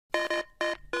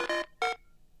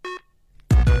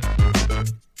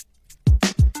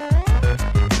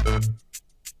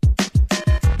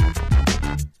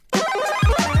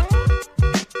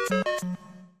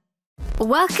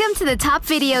Welcome to the top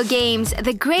video games,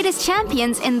 the greatest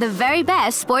champions in the very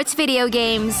best sports video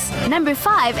games. Number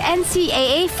 5,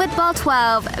 NCAA Football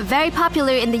 12. Very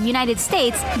popular in the United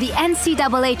States, the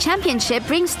NCAA Championship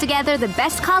brings together the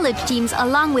best college teams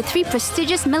along with 3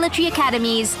 prestigious military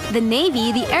academies, the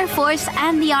Navy, the Air Force,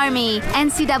 and the Army.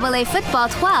 NCAA Football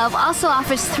 12 also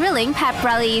offers thrilling pep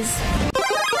rallies.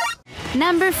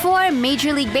 Number 4,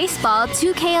 Major League Baseball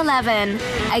 2K11.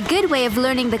 A good way of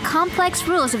learning the complex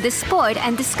rules of this sport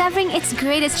and discovering its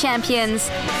greatest champions,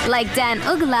 like Dan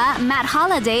Uggla, Matt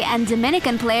Holliday, and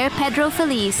Dominican player Pedro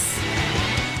Feliz.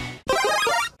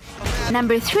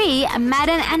 Number 3,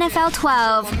 Madden NFL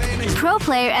 12. Pro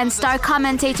player and star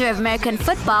commentator of American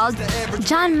football,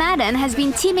 John Madden has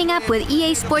been teaming up with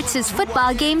EA Sports'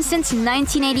 football game since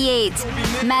 1988.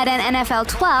 Madden NFL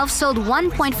 12 sold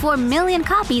 1.4 million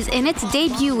copies in its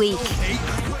debut week.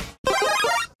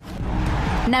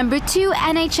 Number 2,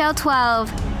 NHL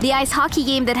 12. The ice hockey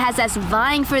game that has us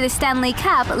vying for the Stanley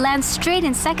Cup lands straight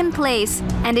in second place,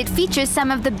 and it features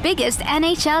some of the biggest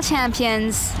NHL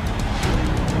champions.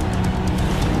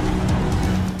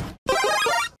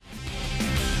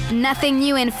 Nothing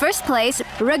new in first place,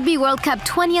 Rugby World Cup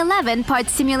 2011 part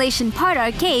simulation part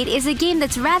arcade is a game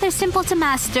that's rather simple to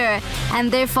master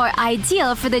and therefore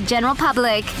ideal for the general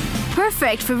public.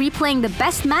 Perfect for replaying the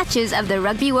best matches of the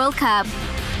Rugby World Cup.